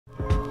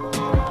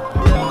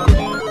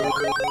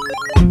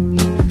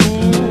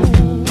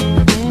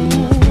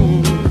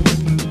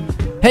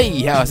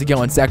Hey, how's it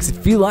going, sexy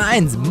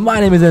felines?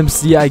 My name is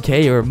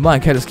M.C.I.K, or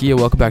M.C.I.K.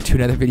 Welcome back to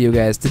another video,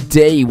 guys.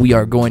 Today, we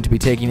are going to be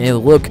taking a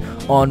look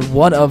on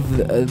one of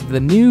the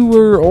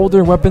newer,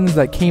 older weapons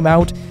that came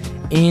out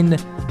in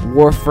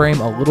Warframe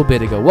a little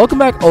bit ago. Welcome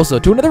back also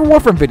to another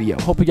Warframe video.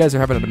 Hope you guys are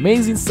having an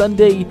amazing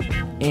Sunday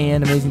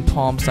and amazing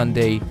Palm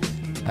Sunday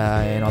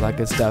and all that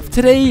good stuff.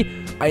 Today,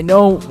 I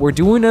know we're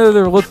doing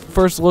another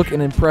first look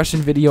and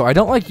impression video. I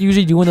don't like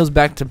usually doing those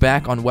back to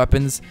back on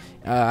weapons.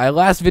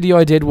 Last video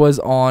I did was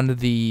on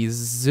the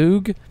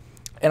Zug,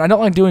 and I don't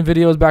like doing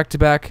videos back to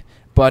back,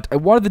 but I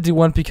wanted to do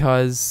one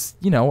because,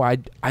 you know,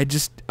 I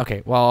just,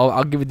 okay, well,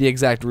 I'll give you the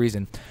exact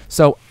reason.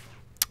 So,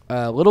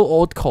 little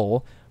old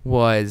Cole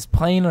was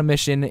playing a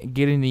mission,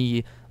 getting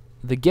the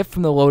gift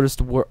from the Lotus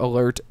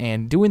alert,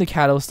 and doing the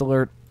Catalyst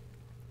alert,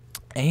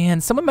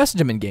 and someone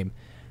messaged him in game.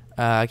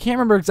 I can't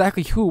remember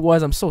exactly who it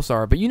was, I'm so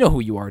sorry, but you know who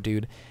you are,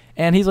 dude.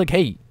 And he's like,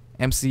 hey,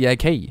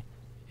 M.C.I.K,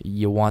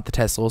 you want the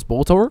Telos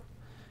Boltor?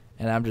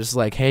 And I'm just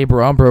like, hey,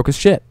 bro, I'm broke as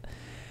shit.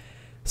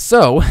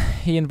 So,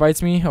 he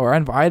invites me, or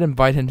I'd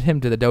invited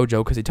him to the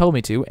dojo because he told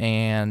me to,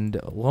 and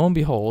lo and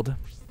behold,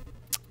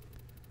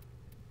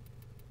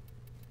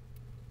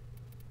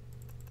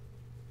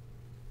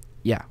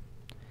 yeah.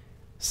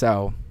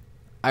 So,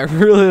 I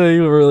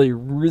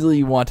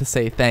really want to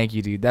say thank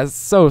you, dude. That's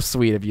so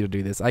sweet of you to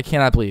do this. I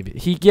cannot believe it.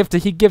 He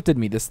gifted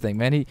me this thing,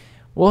 man. He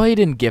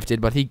didn't gift it,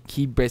 but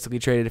he basically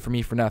traded it for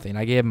me for nothing.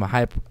 I gave him a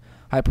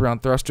hyper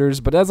round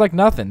thrusters, but that's like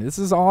nothing. This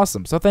is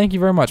awesome. So thank you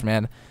very much,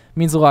 man. It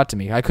means a lot to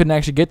me. I couldn't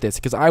actually get this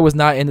because I was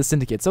not in the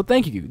syndicate. So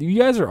thank you. You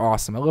guys are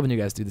awesome. I love when you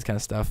guys do this kind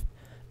of stuff.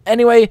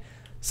 Anyway,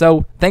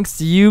 so thanks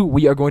to you,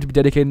 we are going to be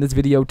dedicating this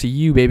video to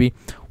you, baby.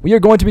 We are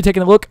going to be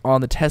taking a look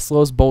on the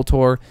Telos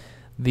Boltor,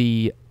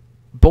 the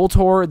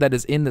Boltor that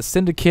is in the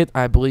syndicate,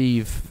 I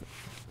believe.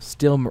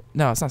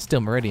 No, it's not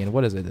Steel Meridian.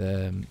 What is it?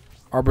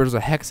 Arbiters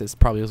of Hexus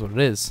probably is what it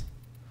is.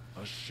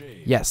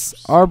 Yes,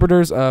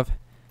 Arbiters of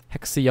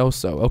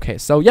Hexioso. Okay,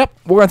 so yep,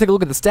 we're gonna take a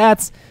look at the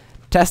stats,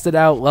 test it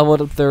out, level it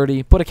up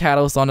 30, put a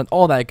catalyst on it,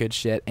 all that good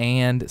shit,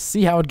 and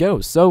see how it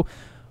goes. So,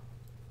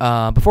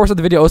 before I start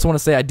the video, I also want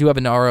to say I do have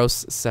an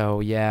Naros, so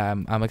yeah,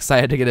 I'm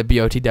excited to get a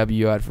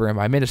BOTW out for him.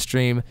 I made a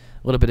stream a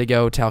little bit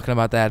ago talking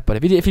about that,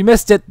 but if you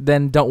missed it,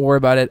 then don't worry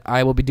about it.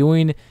 I will be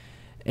doing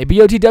a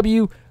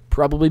BOTW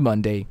probably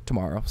Monday,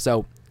 tomorrow.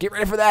 So get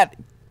ready for that.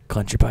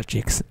 Clench your butt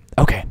cheeks.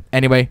 Okay,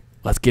 anyway,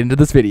 let's get into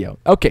this video.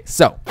 Okay,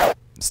 so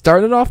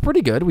started off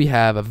pretty good. We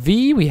have a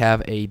V, we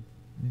have a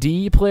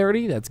D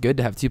polarity. That's good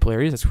to have two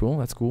polarities. That's cool.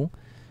 That's cool.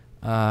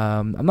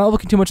 I'm not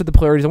looking too much at the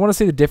polarities. I want to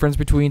see the difference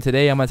between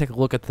today. I'm going to take a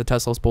look at the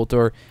Telos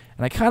Boltor,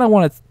 and I kind of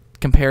want to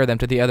compare them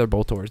to the other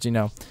Boltors, you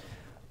know.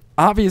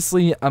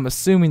 Obviously, I'm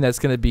assuming that's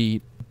going to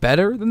be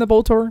better than the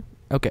Boltor.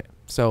 Okay,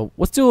 so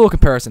let's do a little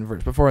comparison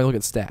first before I look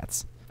at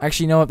stats.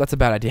 Actually, you know what? That's a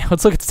bad idea.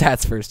 Let's look at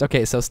stats first.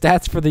 Okay, so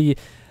stats for the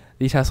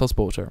Telos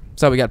Boltor.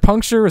 So we got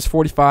puncture is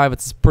 45.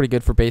 It's pretty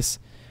good for base.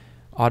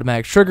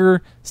 Automatic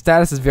trigger.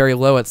 Status is very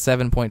low at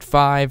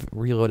 7.5.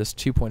 Reload is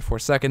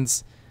 2.4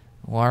 seconds.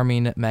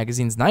 Alarming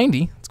magazine's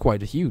 90. It's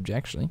quite huge,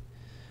 actually.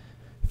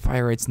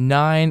 Fire rate's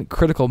 9.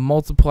 Critical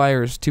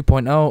multiplier is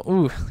 2.0.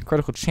 Ooh,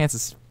 critical chance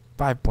is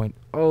 5.0.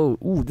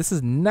 Ooh, this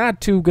is not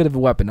too good of a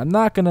weapon. I'm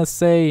not going to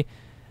say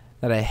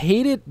that I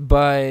hate it,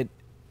 but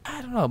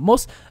I don't know.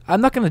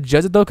 I'm not going to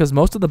judge it, though, because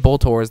most of the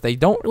Boltors, they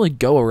don't really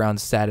go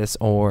around status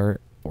or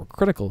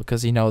critical,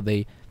 because, you know,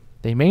 they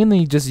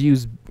mainly just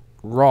use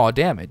raw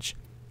damage.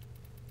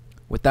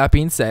 With that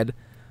being said,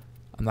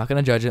 I'm not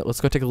going to judge it.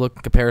 Let's go take a look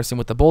in comparison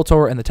with the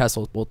Boltor and the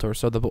Telos Boltor.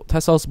 So the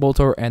Telos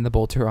Boltor and the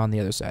Boltor on the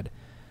other side.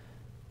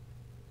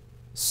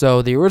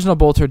 So the original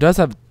Boltor does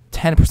have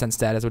 10%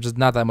 status, which is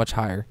not that much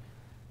higher.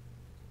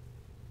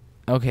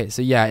 Okay,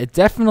 so yeah, it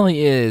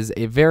definitely is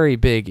a very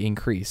big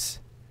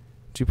increase.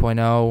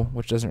 2.0,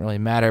 which doesn't really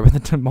matter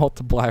with the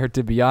multiplier,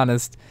 to be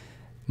honest.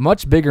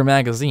 Much bigger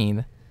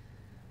magazine.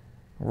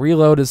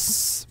 Reload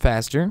is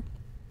faster.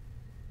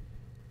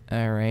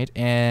 Alright,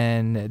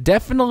 and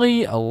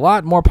definitely a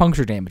lot more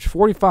puncture damage.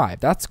 45.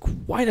 That's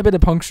quite a bit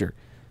of puncture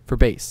for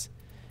base.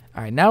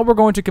 Alright, now we're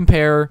going to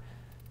compare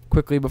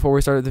quickly before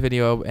we start the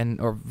video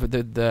or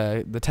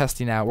the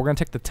testing out. We're going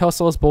to take the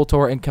Telos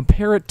Boltor and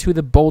compare it to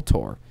the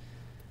Boltor.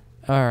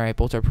 Alright,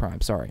 Boltor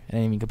Prime. Sorry, I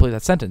didn't even complete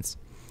that sentence.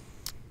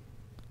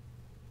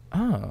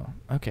 Oh,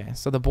 okay.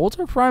 So the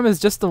Boltor Prime is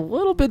just a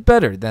little bit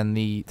better than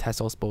the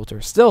Telos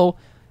Boltor. Still,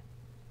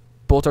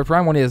 Boltor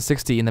Prime only has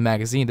 60 in the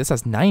magazine. This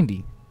has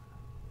 90.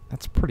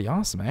 That's pretty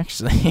awesome,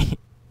 actually. It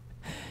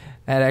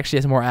actually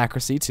has more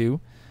accuracy, too.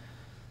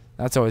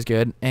 That's always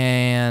good.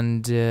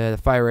 And the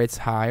fire rate's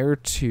higher,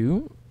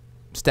 too.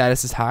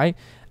 Status is high.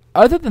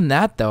 Other than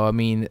that, though, I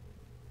mean,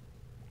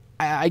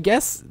 I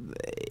guess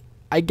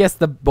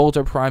the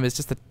Boltor Prime is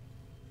just a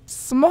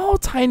small,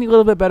 tiny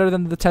little bit better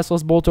than the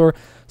Telos Boltor.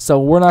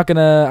 So I'm not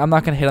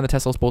gonna hit on the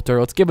Telos Boltor.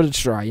 Let's give it a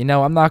try. You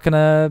know, I'm not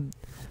gonna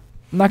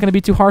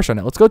be too harsh on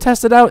it. Let's go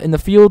test it out in the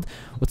field.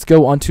 Let's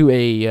go onto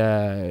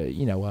a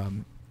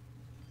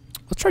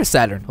let's try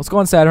Saturn. Let's go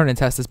on Saturn and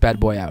test this bad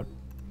boy out.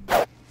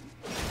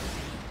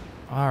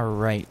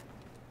 Alright.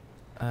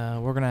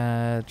 we're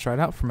gonna try it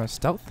out from a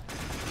stealth.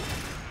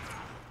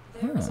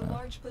 There is a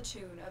large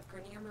platoon of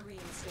Grenier Marine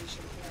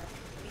stationed here.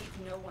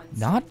 Leave no one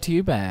Not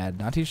too bad,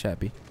 not too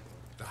shabby.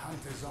 The hunt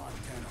is on,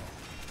 Tenno.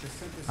 The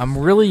synthesis I'm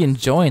really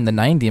enjoying the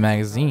 90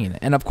 magazine,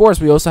 and of course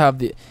we also have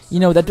the, you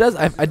know, that does.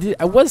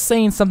 I was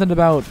saying something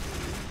about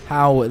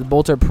how the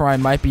Boltor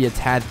Prime might be a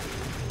tad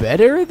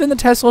better than the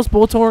Telos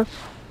Boltor,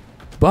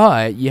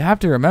 but you have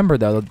to remember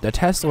though the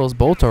Telos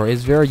Boltor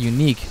is very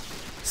unique,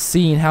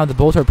 seeing how the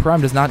Boltor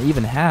Prime does not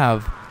even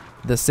have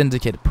the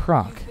Syndicate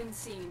proc. You've been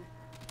seen.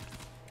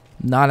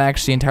 Not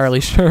actually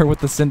entirely sure what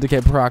the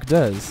Syndicate proc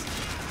does,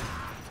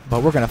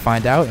 but we're gonna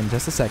find out in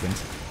just a second.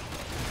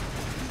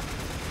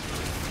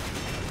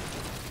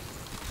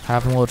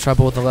 Having a little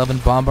trouble with 11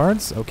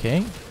 bombards.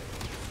 Okay.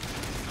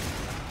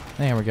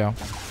 There we go.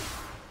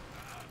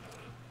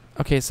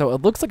 Okay, so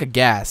it looks like a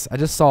gas. I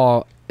just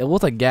saw it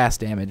looked like gas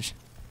damage.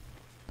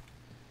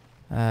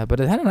 But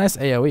it had a nice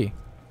AoE.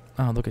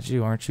 Oh, look at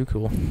you. Aren't you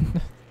cool?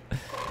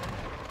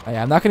 Oh,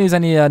 yeah, I'm not going to use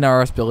any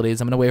Naros abilities.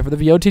 I'm going to wait for the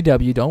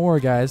VOTW. Don't worry,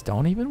 guys.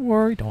 Don't even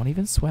worry. Don't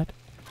even sweat.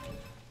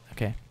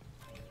 Okay.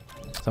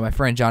 So my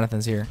friend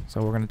Jonathan's here.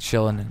 So we're going to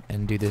chill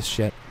and do this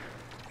shit.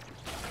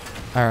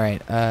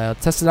 Alright,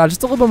 test it out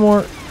just a little bit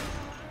more.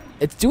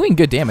 It's doing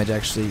good damage,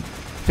 actually.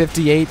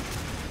 58.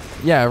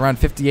 Yeah, around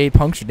 58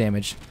 puncture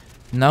damage.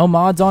 No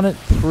mods on it.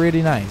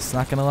 Pretty nice.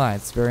 Not gonna lie.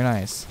 It's very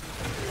nice.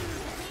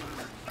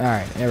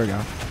 Alright, there we go.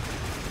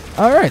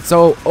 Alright,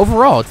 so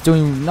overall, it's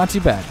doing not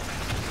too bad.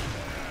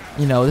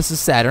 You know, this is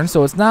Saturn,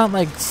 so it's not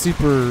like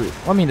super...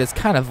 I mean, it's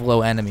kind of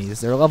low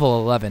enemies. They're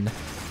level 11.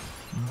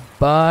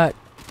 But,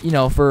 you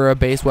know, for a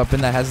base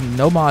weapon that has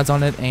no mods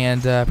on it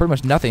and pretty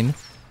much nothing...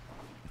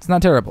 It's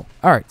not terrible.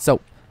 Alright,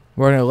 so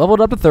we're going to level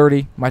it up to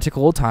 30. Might take a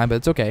little time, but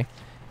it's okay.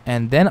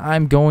 And then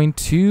I'm going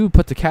to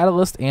put the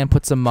catalyst and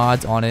put some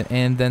mods on it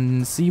and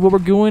then see what we're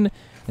doing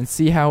and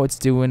see how it's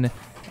doing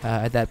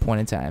at that point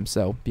in time.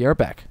 So, be right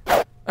back.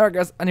 Alright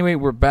guys, anyway,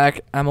 we're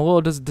back. I'm a little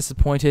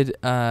disappointed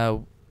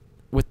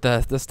with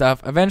the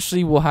stuff.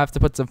 Eventually, we'll have to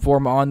put some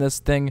forma on this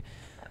thing.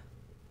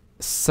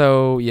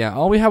 So, yeah,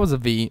 all we have was a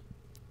V.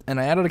 And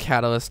I added a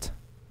catalyst,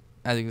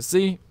 as you can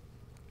see.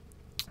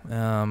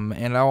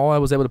 And all I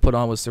was able to put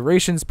on was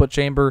Serration, Split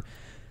Chamber,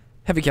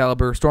 Heavy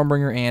Caliber,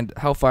 Stormbringer, and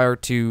Hellfire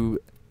to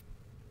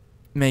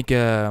make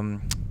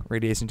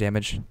radiation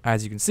damage,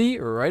 as you can see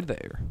right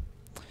there.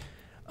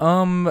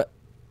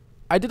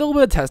 I did a little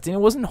bit of testing. It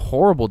wasn't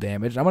horrible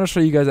damage. I'm going to show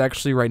you guys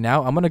actually right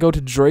now. I'm going to go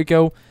to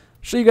Draco,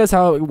 show you guys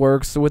how it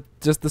works with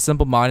just the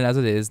simple modding as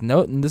it is.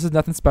 No, this is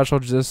nothing special,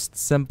 just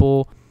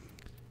simple,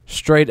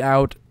 straight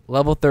out,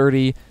 level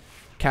 30,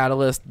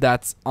 catalyst.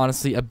 That's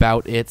honestly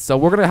about it. So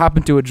we're going to hop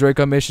into a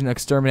Draco mission,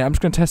 Exterminate. I'm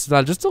just going to test it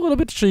out just a little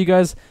bit to show you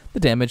guys the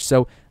damage.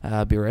 So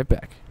I'll be right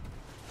back.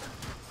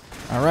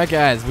 Alright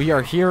guys, we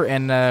are here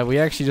and we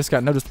actually just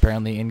got noticed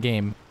apparently in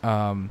game.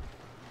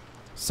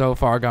 So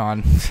far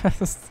gone.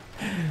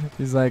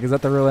 He's like, is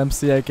that the real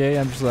M.C.I.K?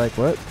 I'm just like,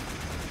 what?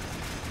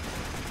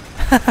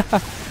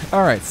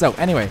 Alright, so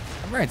anyway.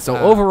 Alright, so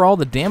overall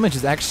the damage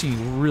is actually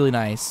really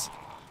nice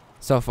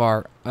so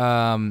far.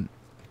 I'm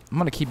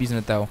going to keep using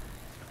it though.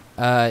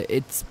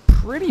 It's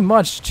pretty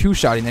much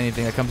two-shotting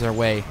anything that comes our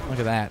way. Look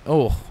at that.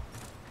 Oh,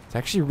 it's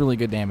actually really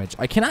good damage.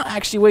 I cannot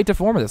actually wait to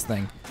form this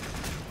thing.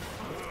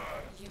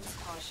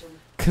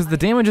 Because the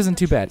damage isn't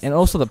too bad. And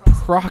also the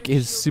proc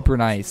is super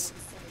nice.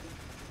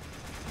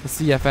 Let's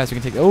see how fast we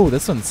can take. Oh,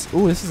 this one's.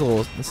 Oh, this is a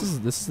little.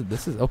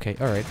 This is okay.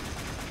 All right.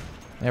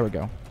 There we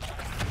go.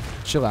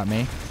 Chill out,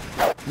 me.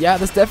 Yeah,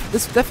 this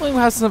definitely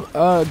has some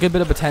good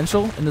bit of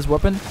potential in this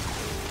weapon.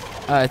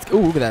 Oh,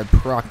 look at that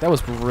proc. That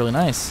was really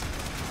nice.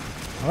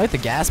 I like the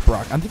gas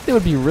proc. I think they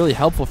would be really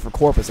helpful for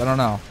Corpus. I don't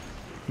know.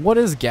 What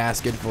is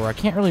gas good for? I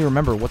can't really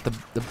remember what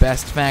the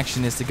best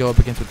faction is to go up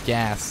against with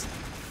gas.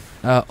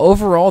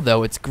 Overall,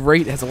 though, it's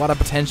great. It has a lot of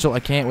potential. I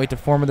can't wait to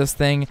form this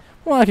thing.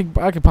 Well,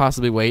 I could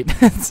possibly wait.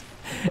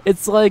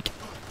 It's like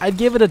I'd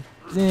give it a.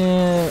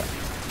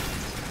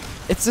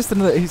 It's just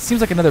another. It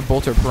seems like another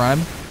Boltor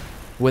Prime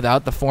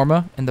without the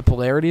forma and the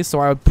polarities. So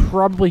I would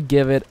probably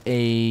give it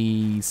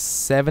a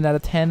 7 out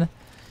of 10.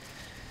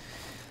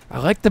 I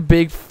like the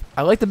big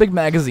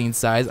magazine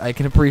size. I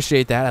can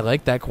appreciate that. I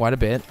like that quite a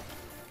bit.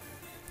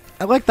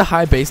 I like the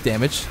high base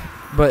damage,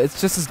 but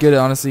it's just as good,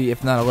 honestly,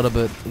 if not a little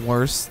bit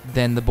worse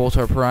than the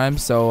Boltor Prime.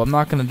 So I'm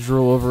not gonna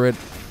drool over it.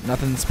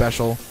 Nothing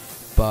special,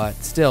 but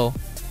still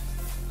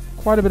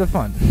quite a bit of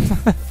fun.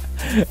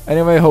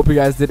 Anyway, I hope you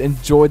guys did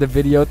enjoy the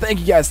video. Thank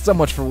you guys so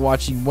much for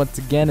watching once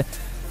again.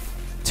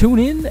 Tune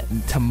in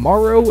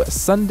tomorrow,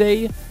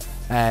 Sunday,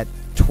 at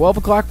 12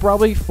 o'clock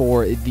probably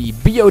for the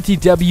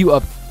BOTW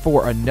of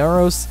for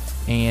Anaros,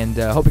 and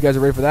hope you guys are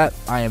ready for that.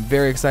 I am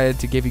very excited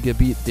to give you the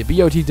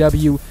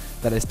BOTW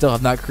that I still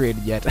have not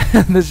created yet.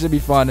 This should be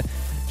fun.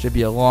 Should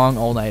be a long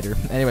all-nighter.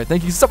 Anyway,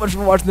 thank you so much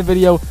for watching the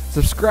video.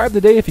 Subscribe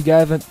today if you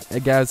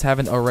guys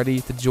haven't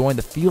already to join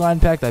the Feline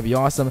Pack. That'd be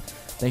awesome.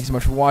 Thank you so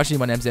much for watching.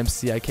 My name's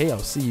M.C.I.K. I'll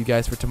see you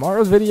guys for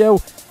tomorrow's video.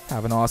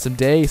 Have an awesome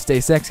day.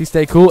 Stay sexy,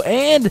 stay cool,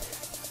 and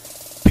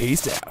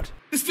peace out.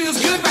 This feels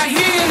good right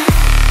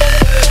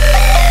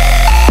here.